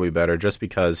Derek Fisher will be better just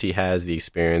because he has the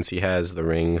experience, he has the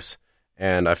rings,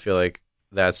 and I feel like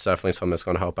that's definitely something that's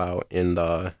going to help out in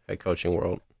the head coaching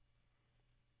world.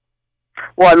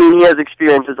 Well, I mean, he has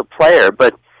experience as a player,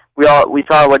 but we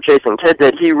saw what Jason Kidd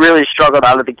did. He really struggled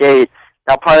out of the gate.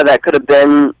 Now, part of that could have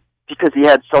been because he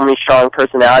had so many strong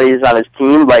personalities on his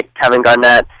team, like Kevin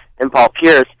Garnett and Paul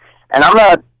Pierce. And I'm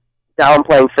not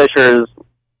downplaying Fisher's,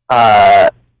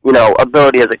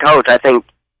 ability as a coach. I think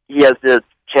he has the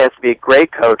chance to be a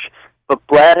great coach. But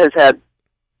Blatt has had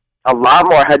a lot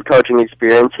more head coaching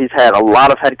experience. He's had a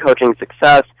lot of head coaching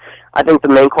success. I think the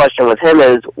main question with him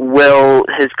is, will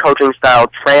his coaching style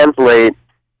translate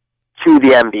to the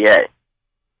NBA?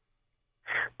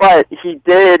 But he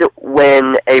did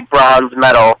win a bronze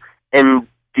medal in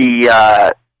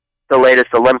the latest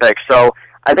Olympics, so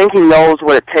I think he knows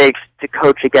what it takes to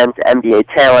coach against NBA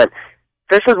talent.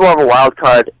 Fisher's more of a wild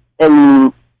card,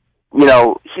 and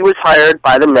he was hired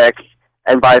by the Knicks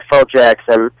and by Phil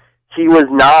Jackson. He was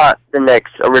not the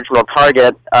Knicks' original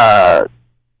target.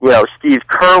 Steve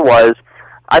Kerr was.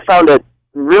 I found it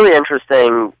really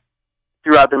interesting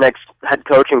throughout the Knicks head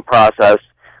coaching process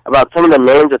about some of the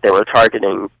names that they were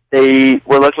targeting. They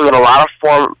were looking at a lot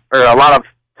of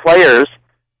players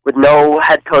with no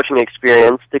head coaching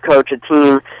experience to coach a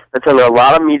team that's under a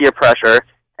lot of media pressure.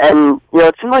 And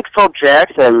it seemed like Phil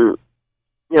Jackson,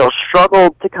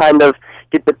 struggled to kind of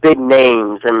get the big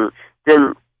names and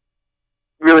didn't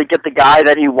really get the guy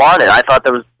that he wanted. I thought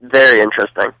that was very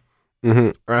interesting. Mm-hmm.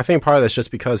 I think part of that's just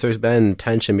because there's been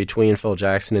tension between Phil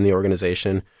Jackson and the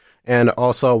organization, and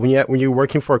also when you're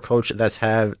working for a coach that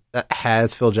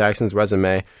has Phil Jackson's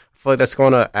resume, I feel like that's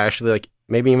going to actually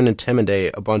maybe even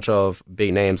intimidate a bunch of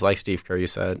big names like Steve Kerr, you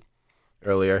said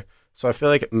earlier. So I feel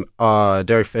like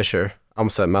Derek Fisher, I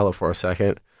almost said Melo for a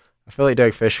second. I feel like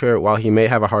Derek Fisher, while he may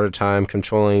have a harder time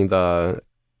controlling the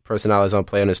personalities on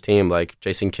play on his team like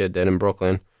Jason Kidd did in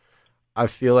Brooklyn, I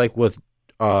feel like with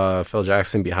Phil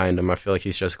Jackson behind him, I feel like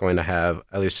he's just going to have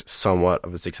at least somewhat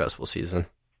of a successful season.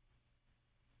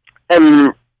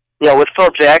 And, with Phil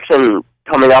Jackson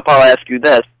coming up, I'll ask you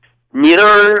this.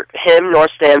 Neither him nor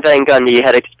Stan Van Gundy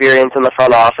had experience in the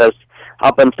front office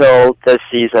up until this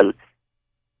season.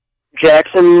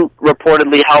 Jackson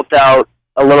reportedly helped out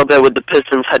a little bit with the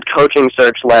Pistons' head coaching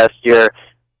search last year.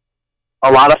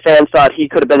 A lot of fans thought he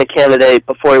could have been a candidate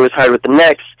before he was hired with the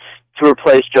Knicks to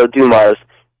replace Joe Dumars.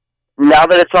 Now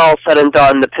that it's all said and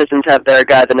done, the Pistons have their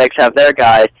guy, the Knicks have their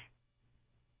guy.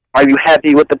 Are you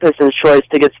happy with the Pistons' choice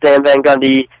to get Stan Van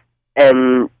Gundy?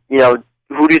 And,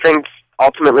 who do you think's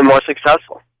ultimately more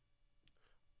successful?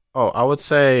 Oh, I would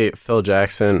say Phil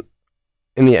Jackson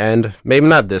in the end. Maybe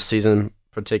not this season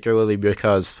particularly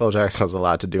because Phil Jackson has a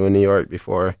lot to do in New York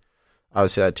before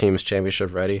obviously that team's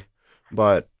championship ready,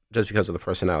 but just because of the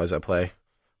personalities at play.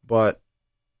 But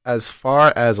as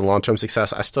far as long-term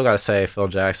success, I still got to say Phil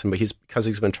Jackson, but because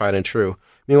he's been tried and true.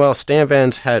 Meanwhile, Stan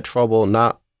Van's had trouble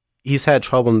he's had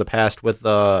trouble in the past with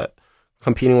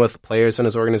competing with players in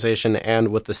his organization and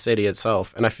with the city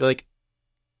itself. And I feel like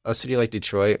a city like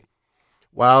Detroit,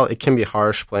 while it can be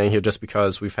harsh playing here just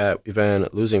because we've been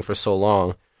losing for so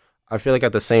long, I feel like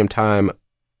at the same time,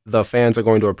 the fans are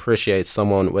going to appreciate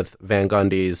someone with Van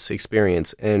Gundy's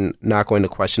experience and not going to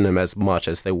question him as much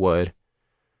as they would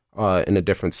in a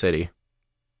different city.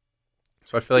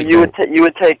 So I feel like you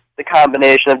would take the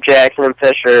combination of Jackson and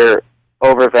Fisher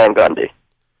over Van Gundy.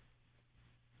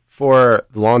 For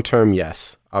the long term,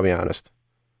 yes, I'll be honest.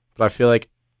 But I feel like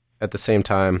at the same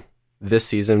time, this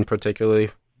season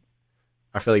particularly,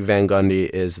 I feel like Van Gundy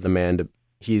is the man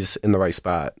he's in the right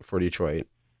spot for Detroit.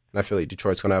 And I feel like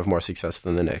Detroit's going to have more success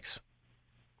than the Knicks.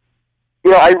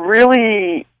 I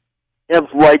really have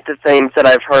liked the things that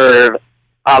I've heard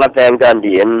out of Van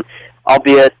Gundy, and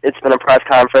albeit it's been a press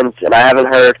conference and I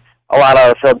haven't heard a lot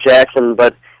out of Phil Jackson,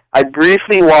 but I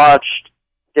briefly watched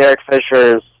Derek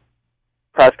Fisher's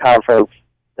press conference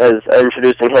as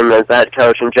introducing him as the head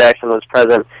coach, and Jackson was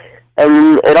present.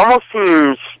 And it almost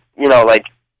seems, like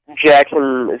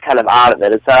Jackson is kind of out of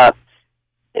it.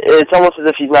 It's almost as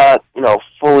if he's not,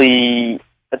 fully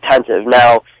attentive.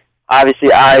 Now,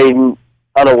 obviously, I'm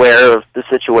unaware of the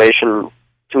situation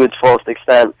to its fullest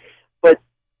extent, but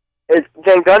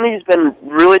Van Gundy's been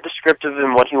really descriptive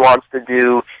in what he wants to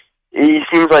do. He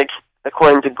seems like,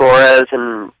 according to Gorez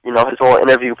and, his whole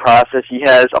interview process, he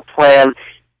has a plan.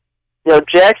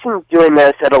 Jackson's doing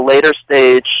this at a later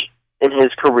stage in his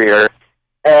career,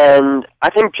 and I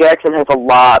think Jackson has a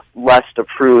lot less to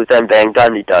prove than Van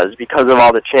Gundy does because of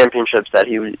all the championships that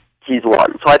he's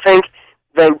won. So I think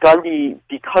Van Gundy,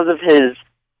 because of his,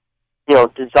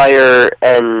 desire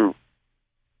and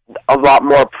a lot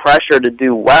more pressure to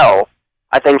do well,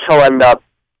 I think he'll end up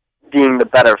being the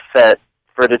better fit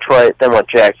for Detroit than what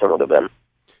Jackson would have been.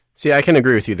 See, I can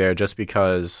agree with you there just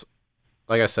because,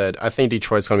 like I said, I think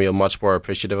Detroit's going to be much more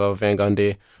appreciative of Van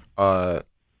Gundy. I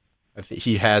think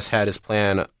he has had his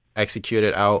plan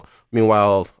executed out.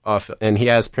 Meanwhile, and he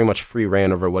has pretty much free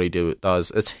reign over what he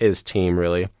does. It's his team,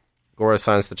 really. Gora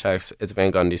signs the checks. It's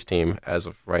Van Gundy's team as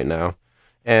of right now.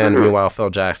 And meanwhile, Phil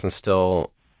Jackson's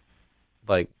still,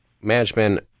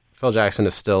 management. Phil Jackson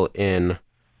is still in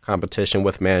competition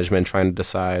with management, trying to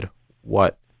decide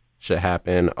what should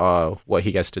happen, what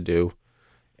he gets to do.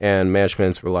 And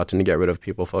management's reluctant to get rid of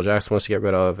people Phil Jackson wants to get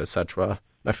rid of, etc.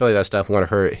 I feel like that's definitely going to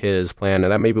hurt his plan,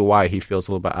 and that may be why he feels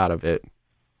a little bit out of it.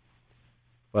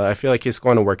 But I feel like it's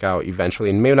going to work out eventually,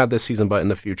 and maybe not this season, but in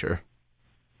the future.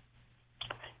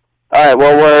 All right,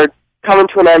 well, we're coming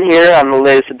to an end here on the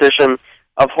latest edition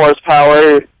of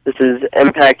Horsepower. This is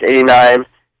Impact 89,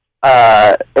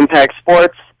 Impact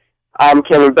Sports. I'm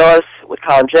Cameron Billis with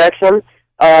Colin Jackson.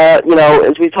 As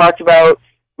we talked about,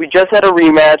 we just had a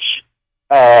rematch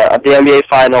of the NBA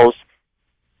Finals.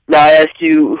 Now I ask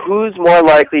you, who's more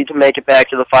likely to make it back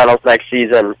to the finals next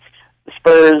season, the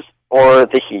Spurs or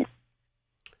the Heat?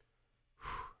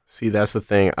 See, that's the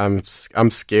thing.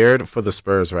 I'm scared for the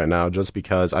Spurs right now just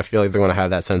because I feel like they're going to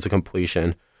have that sense of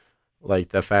completion. Like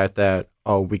the fact that,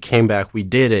 we came back, we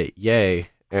did it, yay.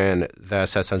 And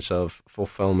that's that sense of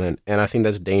fulfillment. And I think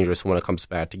that's dangerous when it comes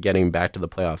back to getting back to the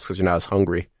playoffs because you're not as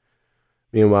hungry.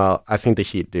 Meanwhile, I think the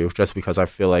Heat do just because I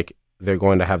feel like they're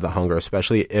going to have the hunger,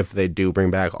 especially if they do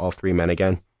bring back all three men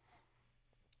again.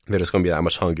 They're just going to be that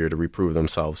much hungrier to reprove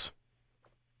themselves.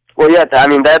 Well, yeah,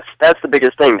 that's the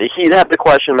biggest thing. The Heat have the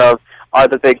question of, are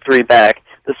the big three back?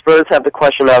 The Spurs have the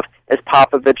question of, is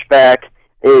Popovich back?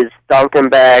 Is Duncan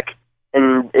back?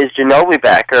 And is Ginobili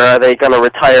back? Or are they going to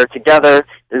retire together?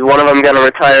 Is one of them going to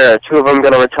retire? Or two of them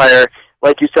going to retire?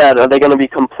 Like you said, are they going to be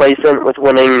complacent with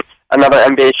winning another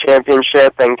NBA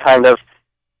championship and kind of,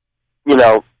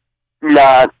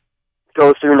 not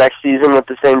go through next season with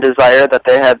the same desire that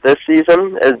they had this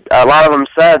season? A lot of them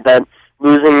said that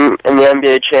losing in the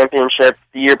NBA championship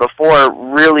the year before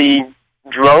really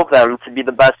drove them to be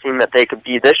the best team that they could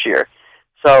be this year.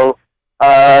 So,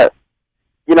 I'll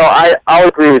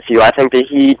agree with you. I think the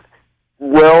Heat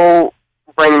will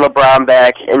bring LeBron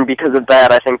back, and because of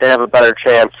that, I think they have a better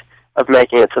chance of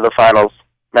making it to the finals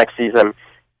next season.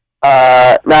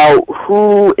 Now,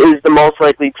 who is the most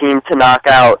likely team to knock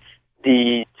out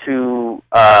the two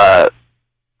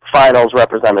finals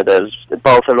representatives,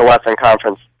 both in the Western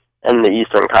Conference and the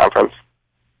Eastern Conference?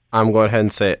 I'm going ahead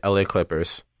and say LA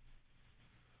Clippers.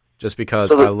 Just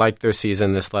because I liked their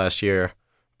season this last year.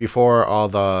 Before all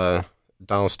the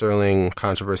Donald Sterling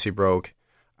controversy broke,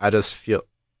 I just feel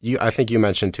I think you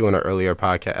mentioned too in an earlier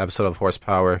podcast episode of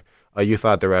Horsepower. You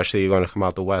thought they were actually going to come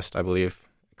out the West, I believe.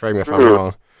 Correct me if I'm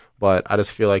wrong, but I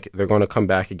just feel like they're going to come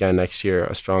back again next year,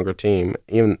 a stronger team,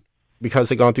 even because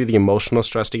they've gone through the emotional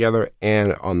stress together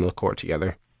and on the court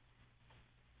together.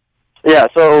 Yeah,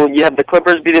 so you have the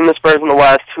Clippers beating the Spurs in the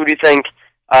West. Who do you think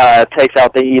takes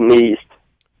out the Heat in the East?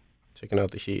 Taking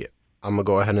out the Heat. I'm going to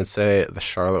go ahead and say the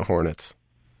Charlotte Hornets.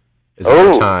 Is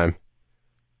it time?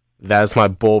 That's my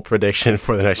bold prediction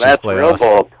for the next year's playoffs. That's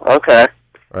real bold. Okay.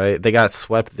 Right? They got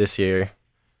swept this year.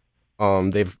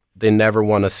 They never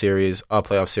won a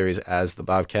playoff series as the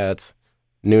Bobcats.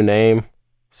 New name,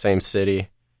 same city,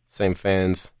 same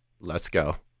fans. Let's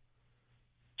go.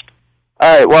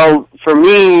 All right, well, for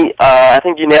me, I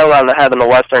think you nailed it on the head in the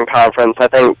Western Conference. I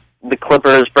think the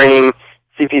Clippers bringing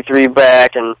CP3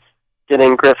 back and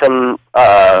getting Griffin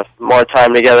more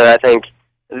time together, I think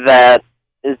that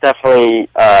is definitely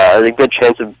a good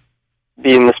chance of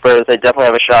beating the Spurs. They definitely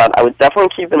have a shot. I would definitely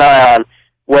keep an eye on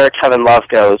where Kevin Love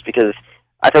goes because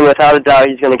I think without a doubt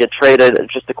he's going to get traded.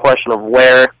 It's just a question of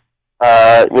where.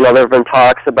 There have been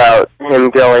talks about him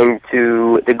going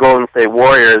to the Golden State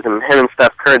Warriors, and him and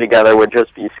Steph Curry together would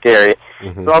just be scary.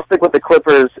 Mm-hmm. So I'll stick with the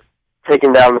Clippers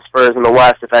taking down the Spurs in the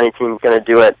West if any team's going to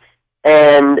do it.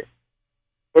 And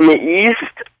in the East,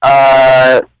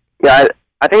 I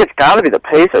think it's got to be the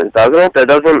Pacers, doesn't it? There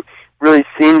doesn't really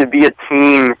seem to be a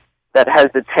team that has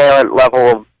the talent level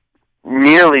of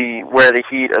nearly where the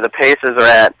Heat or the Pacers are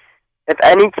at. If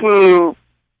any team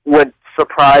would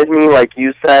surprise me, like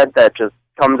you said, that just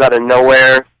comes out of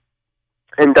nowhere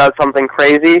and does something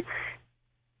crazy,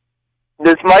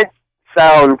 this might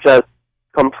sound just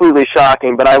completely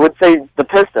shocking, but I would say the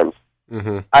Pistons.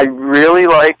 Mm-hmm. I really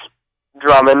like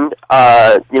Drummond.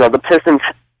 The Pistons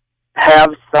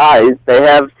have size. They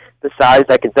have the size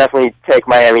that could definitely take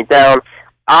Miami down.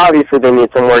 Obviously, they need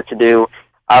some work to do.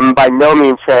 I'm by no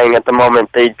means saying at the moment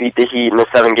they'd beat the Heat in a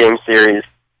 7-game series,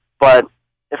 but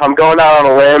if I'm going out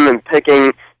on a limb and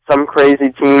picking some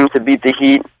crazy team to beat the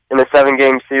Heat in a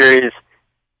 7-game series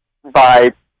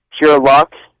by pure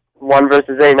luck, 1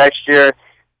 versus 8 next year,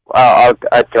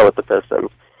 I'd go with the Pistons.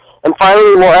 And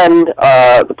finally, we'll end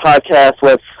the podcast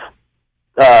with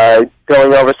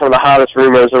going over some of the hottest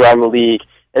rumors around the league.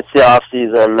 It's the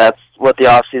off-season. That's what the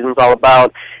off-season's all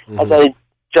about. Mm-hmm. As I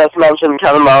just mentioned,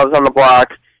 Kevin Love's on the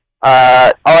block.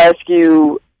 I'll ask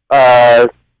you...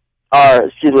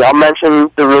 I'll mention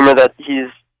the rumor that he's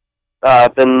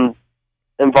been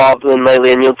involved in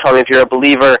lately, and you'll tell me if you're a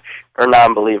believer or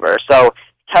non-believer. So,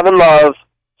 Kevin Love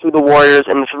to the Warriors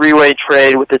in the 3-way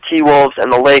trade with the T-Wolves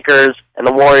and the Lakers, and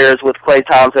the Warriors with Klay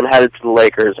Thompson headed to the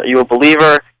Lakers. Are you a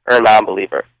believer or a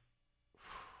non-believer?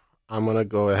 I'm going to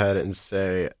go ahead and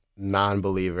say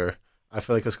non-believer. I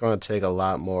feel like it's going to take a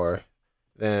lot more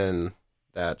than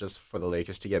that just for the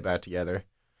Lakers to get back together,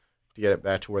 to get it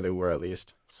back to where they were at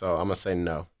least. So I'm going to say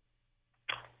no.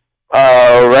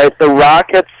 All right. The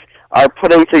Rockets are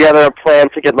putting together a plan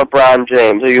to get LeBron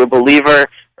James. Are you a believer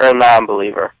or a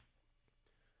non-believer?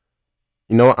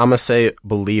 You know what? I'm going to say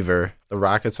believer. The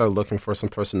Rockets are looking for some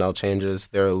personnel changes.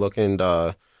 They're looking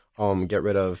to get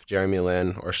rid of Jeremy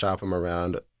Lin or shop him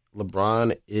around.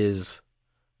 LeBron is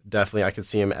definitely, I could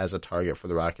see him as a target for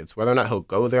the Rockets. Whether or not he'll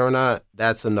go there or not,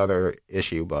 that's another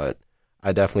issue, but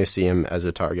I definitely see him as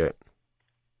a target.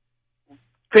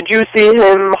 Could you see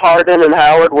him, Harden, and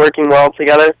Howard working well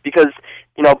together? Because,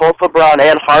 both LeBron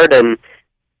and Harden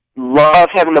love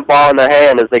having the ball in their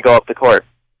hand as they go up the court.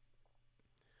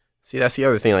 See, that's the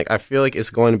other thing. Like, I feel like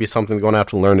it's going to be something they're going to have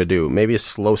to learn to do. Maybe a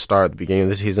slow start at the beginning of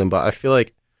the season, but I feel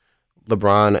like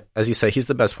LeBron, as you say, he's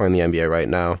the best player in the NBA right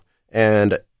now.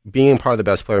 And being part of the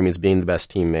best player means being the best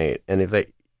teammate. And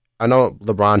I know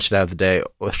LeBron should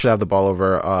have the ball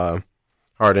over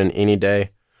Harden any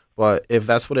day. But if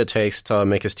that's what it takes to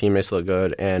make his teammates look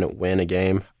good and win a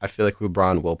game, I feel like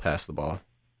LeBron will pass the ball.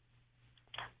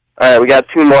 All right, we got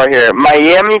 2 more here.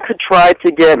 Miami could try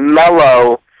to get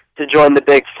Melo to join the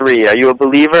Big 3. Are you a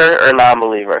believer or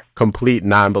non-believer? Complete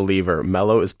non-believer.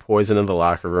 Melo is poison in the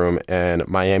locker room, and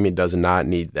Miami does not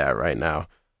need that right now.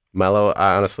 Melo,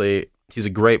 honestly, he's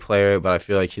a great player, but I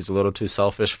feel like he's a little too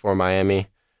selfish for Miami,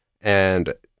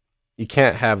 and you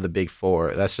can't have the Big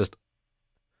 4. That's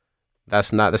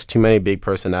too many big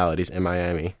personalities in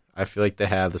Miami. I feel like they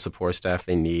have the support staff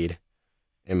they need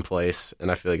in place, and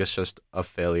I feel like it's just a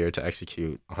failure to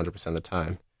execute 100% of the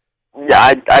time.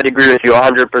 Yeah, I'd agree with you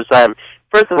 100%.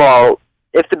 First of all,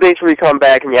 if the big three come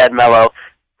back and you add Melo,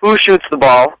 who shoots the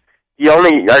ball? You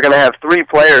only are going to have 3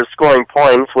 players scoring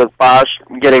points with Bosch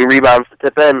getting rebounds to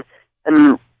tip in.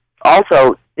 And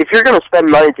also, if you're going to spend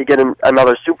money to get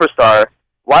another superstar,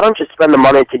 why don't you spend the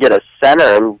money to get a center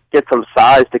and get some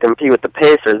size to compete with the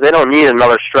Pacers? They don't need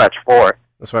another stretch 4.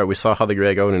 That's right. We saw how the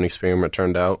Greg Oden experiment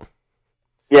turned out.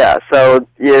 Yeah, so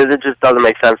it just doesn't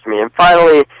make sense to me. And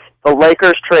finally, the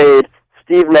Lakers trade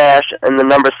Steve Nash and the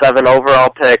number 7 overall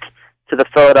pick to the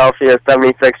Philadelphia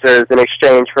 76ers in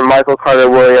exchange for Michael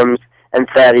Carter-Williams and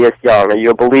Thaddeus Young. Are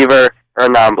you a believer or a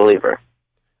non-believer?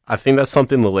 I think that's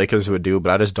something the Lakers would do,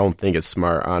 but I just don't think it's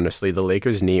smart, honestly. The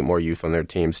Lakers need more youth on their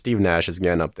team. Steve Nash is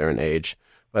getting up there in age,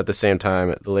 but at the same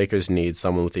time, the Lakers need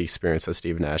someone with the experience that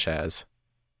Steve Nash has.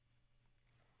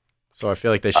 So I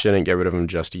feel like they shouldn't get rid of him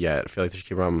just yet. I feel like they should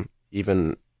keep him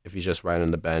even if he's just right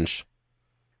on the bench.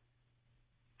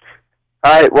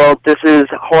 All right, well, this is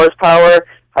Horsepower.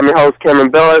 I'm your host,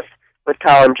 Cameron Billis, with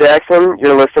Colin Jackson.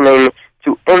 You're listening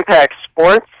to Impact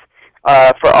Sports.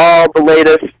 For all the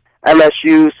latest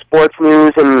MSU sports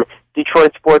news and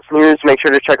Detroit sports news, make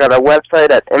sure to check out our website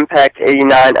at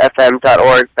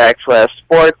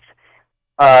impact89fm.org/sports.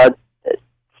 The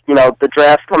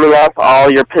draft's coming up.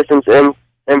 All your Pistons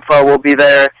info will be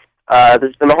there. This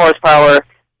has been the Horsepower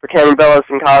for Cameron Billis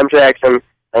and Colin Jackson.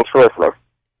 Thanks for listening.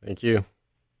 Thank you.